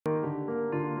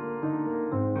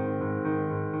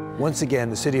Once again,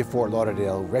 the city of Fort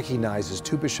Lauderdale recognizes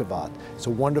Tu B'Shavat. It's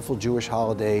a wonderful Jewish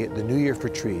holiday, the New Year for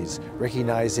trees,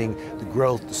 recognizing the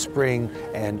growth, the spring,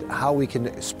 and how we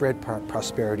can spread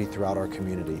prosperity throughout our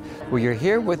community. Well, you're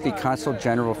here with the Consul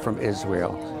General from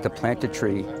Israel to plant a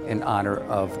tree in honor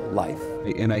of life.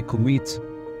 And I commit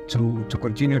to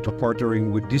continue to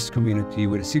partnering with this community,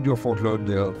 with the city of Fort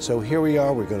Lauderdale. So here we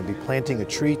are, we're going to be planting a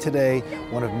tree today,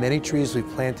 one of many trees we've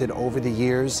planted over the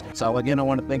years. So again, I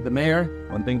want to thank the mayor,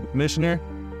 I want to thank the commissioner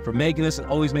for making this and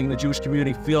always making the Jewish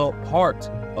community feel part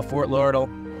of Fort Lauderdale.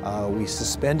 We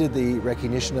suspended the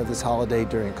recognition of this holiday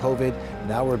during COVID.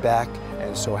 Now we're back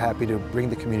and so happy to bring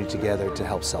the community together to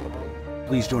help celebrate.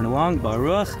 Please join along.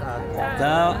 Baruch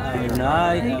atah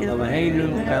Adonai Eloheinu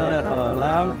melech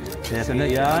haolam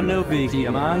v'chayanu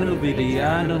v'kiyamanu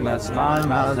v'diyanu l'zman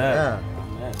hazeh.